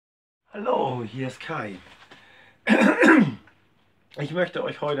Hallo, hier ist Kai. Ich möchte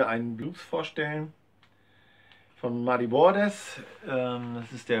euch heute einen Blues vorstellen von Muddy Waters.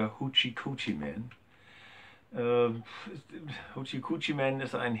 Das ist der Hoochie Coochie Man. Hoochie Coochie Man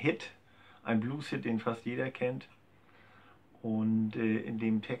ist ein Hit, ein Blues-Hit, den fast jeder kennt. Und in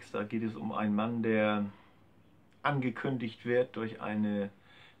dem Text da geht es um einen Mann, der angekündigt wird durch eine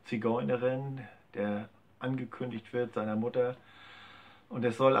Zigeunerin, der angekündigt wird seiner Mutter. Und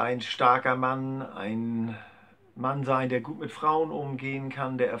es soll ein starker Mann, ein Mann sein, der gut mit Frauen umgehen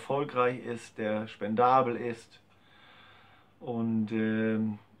kann, der erfolgreich ist, der spendabel ist. Und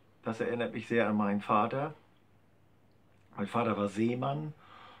das erinnert mich sehr an meinen Vater. Mein Vater war Seemann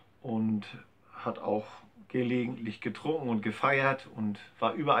und hat auch gelegentlich getrunken und gefeiert und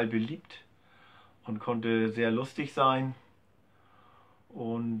war überall beliebt und konnte sehr lustig sein.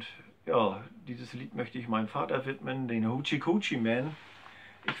 Und ja, dieses Lied möchte ich meinem Vater widmen, den Hoochie Coochie Man.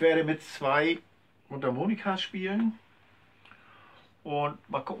 Ich werde mit 2 Mundharmonikas spielen und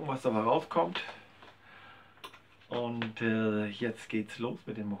mal gucken, was dabei rauskommt. Und jetzt geht's los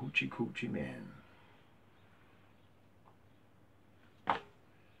mit dem Hoochie Coochie Man.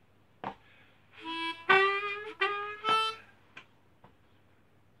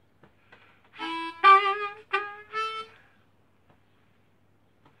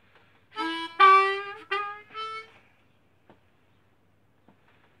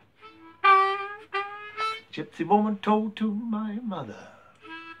 Gypsy woman told to my mother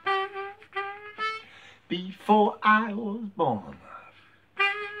before I was born,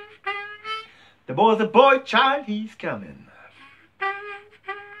 the boy's a boy child, he's coming.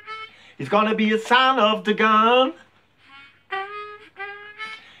 He's gonna be a son of the gun.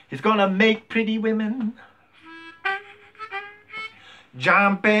 He's gonna make pretty women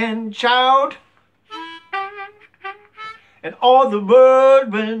jump and shout, and all the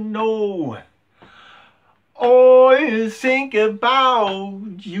world will know. All you think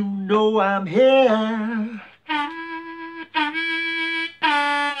about, you know I'm here.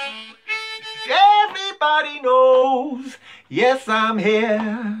 Everybody knows, yes, I'm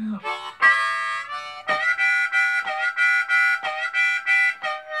here.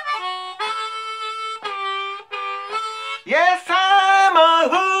 Yes, I'm a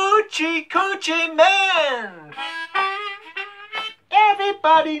Hoochie Coochie Man.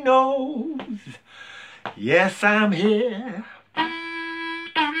 Everybody knows, yes, I'm here.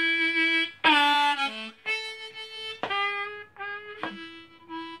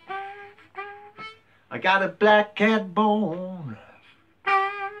 I got a black cat bone.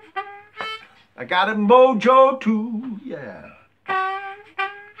 I got a mojo too, yeah.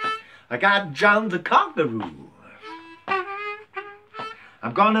 I got John the Conqueror.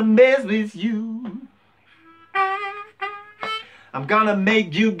 I'm gonna mess with you. I'm gonna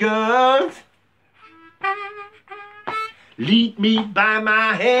make you girls lead me by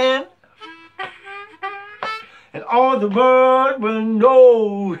my hand, and all the world will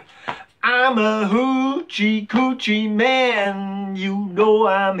know I'm a Hoochie Coochie Man. You know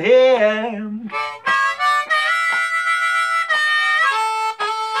I'm here.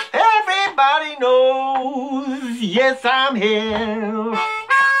 Everybody knows, yes, I'm here.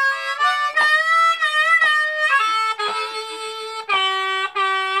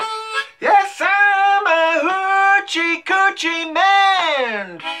 Yes, I'm a Hoochie Coochie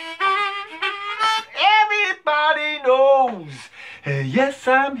Man. Everybody knows, yes,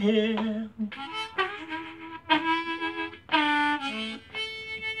 I'm here.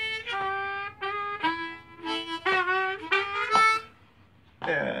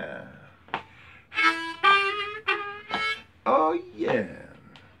 Yeah. Oh yeah.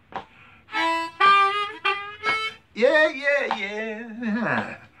 Yeah, yeah,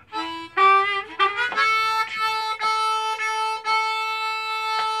 yeah.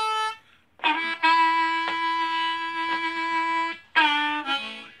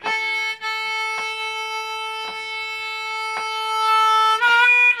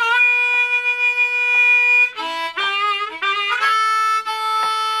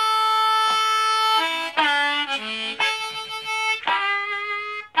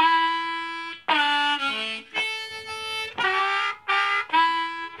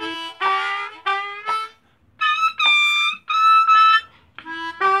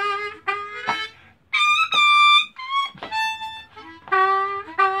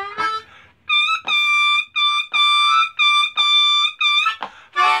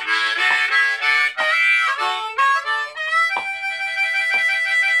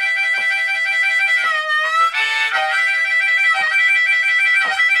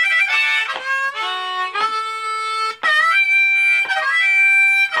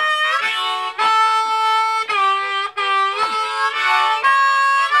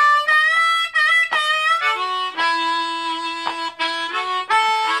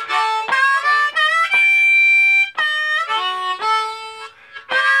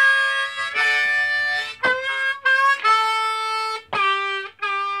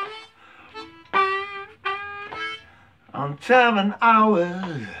 7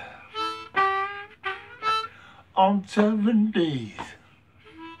 hours, on 7 days,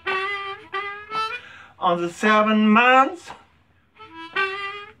 on the 7 months,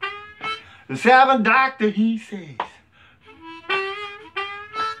 the 7th doctor, he says,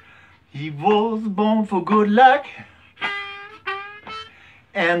 he was born for good luck,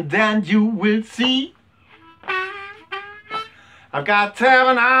 and then you will see. I've got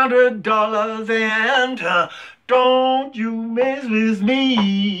 $700 and don't you mess with me,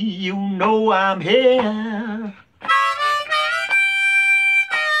 you know I'm here.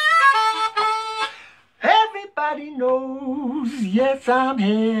 Everybody knows, yes I'm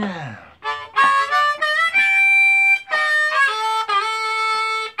here.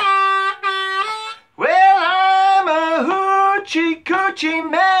 Well, I'm a Hoochie Coochie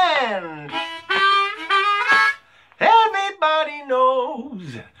man. Everybody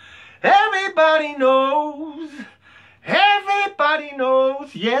knows, everybody knows, everybody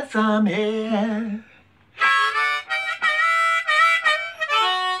knows, yes I'm here.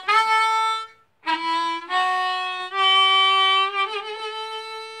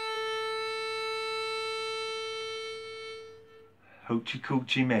 Hoochie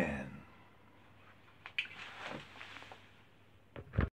Coochie man.